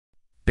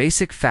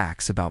Basic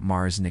facts about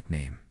Mars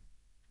nickname.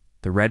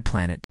 The red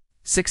planet,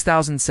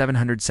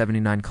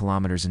 6,779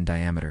 kilometers in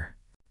diameter,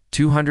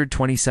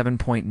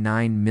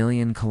 227.9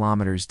 million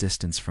kilometers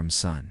distance from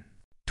Sun,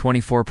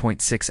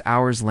 24.6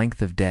 hours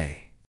length of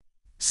day,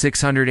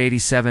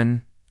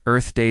 687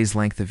 Earth days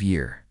length of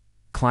year.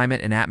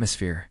 Climate and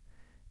atmosphere.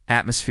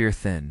 Atmosphere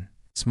thin.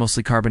 It's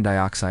mostly carbon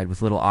dioxide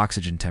with little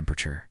oxygen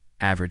temperature.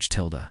 Average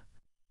tilde.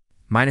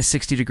 Minus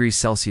 60 degrees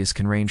Celsius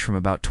can range from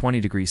about 20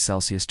 degrees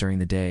Celsius during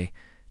the day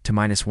to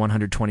minus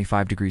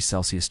 125 degrees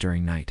Celsius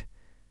during night.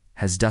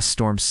 Has dust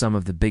storms, some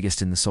of the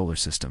biggest in the solar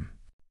system.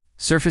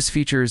 Surface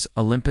features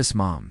Olympus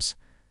Mons.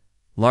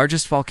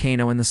 Largest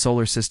volcano in the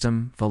solar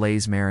system,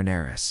 Valles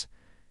Marineris.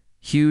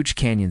 Huge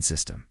canyon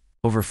system.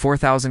 Over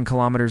 4,000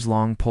 kilometers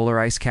long polar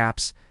ice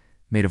caps,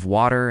 made of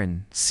water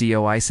and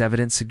CO ice,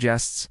 evidence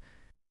suggests.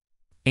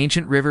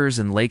 Ancient rivers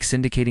and lakes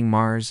indicating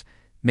Mars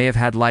may have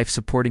had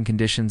life-supporting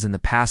conditions in the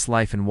past.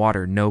 Life in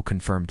water, no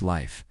confirmed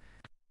life.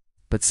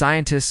 But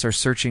scientists are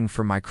searching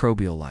for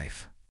microbial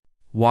life.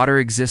 Water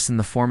exists in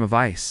the form of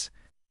ice.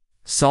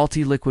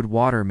 Salty liquid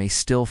water may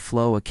still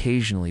flow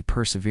occasionally.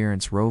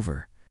 Perseverance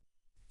rover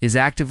is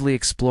actively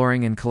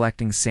exploring and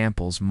collecting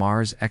samples.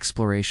 Mars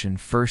exploration,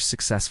 first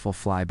successful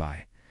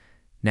flyby.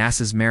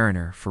 NASA's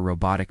Mariner for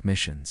robotic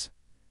missions.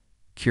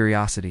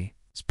 Curiosity,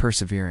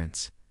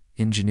 Perseverance,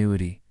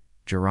 Ingenuity,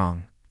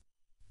 Jurong,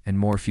 and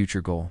more.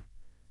 Future goal: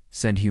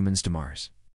 send humans to Mars.